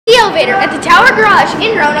elevator at the Tower Garage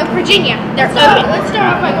in Roanoke, Virginia. They're open. Let's start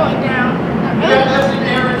off by going down. We got Leslie and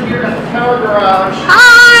Aaron here at the Tower Garage.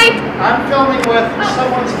 Hi! I'm filming with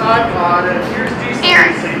someone's iPod, and here's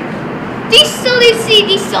Aaron. Diesel DC.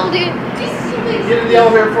 Diesel dude. Get in the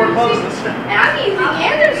elevator before it closes. And I'm using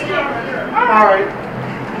Andrew's camera. Alright.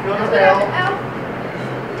 Go to L.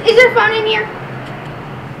 Is there phone in here?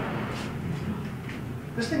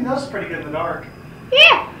 This thing does pretty good in the dark.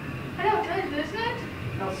 Yeah. I know, good, isn't it?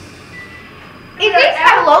 No. It does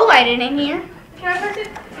have low lighting in here. Can I press it?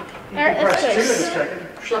 You can press 2 in a second.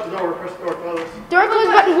 Shut the door, press the door close. Door close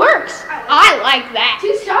button works. I like that.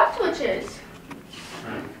 2 stop switches.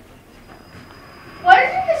 Why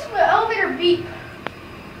doesn't this elevator beep?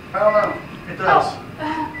 I don't know. It does.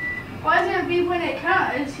 Why doesn't it beep when it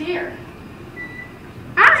is here?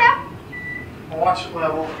 I don't know. I'll watch it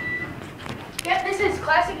level. Yep, this is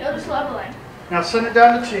classic Otis leveling. Now send it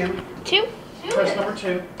down to 2. 2? Press number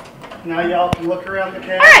 2. Now y'all can look around the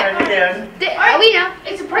camera Alright. again. We know.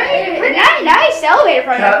 It's a pretty Nice elevator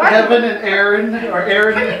from the park. Kevin and Aaron, or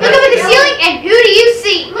Aaron and Look up at the ceiling and who do you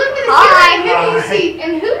see? Look at the Hi. ceiling. Who do you see?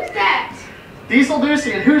 And who's that? Diesel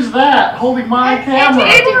Ducey, and who's that holding my camera?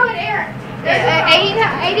 Andrew and Aaron. 80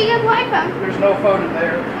 good iPhone. There's no phone in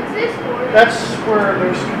there. What's this for? That's where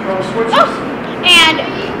there's control switches. Oh, and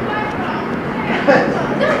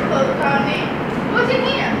Don't focus on me. What's in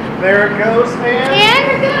here? There it goes, and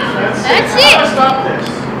that's that's it. How do I stop this?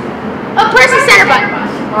 Oh, press the center button.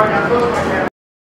 Alright, now close my camera.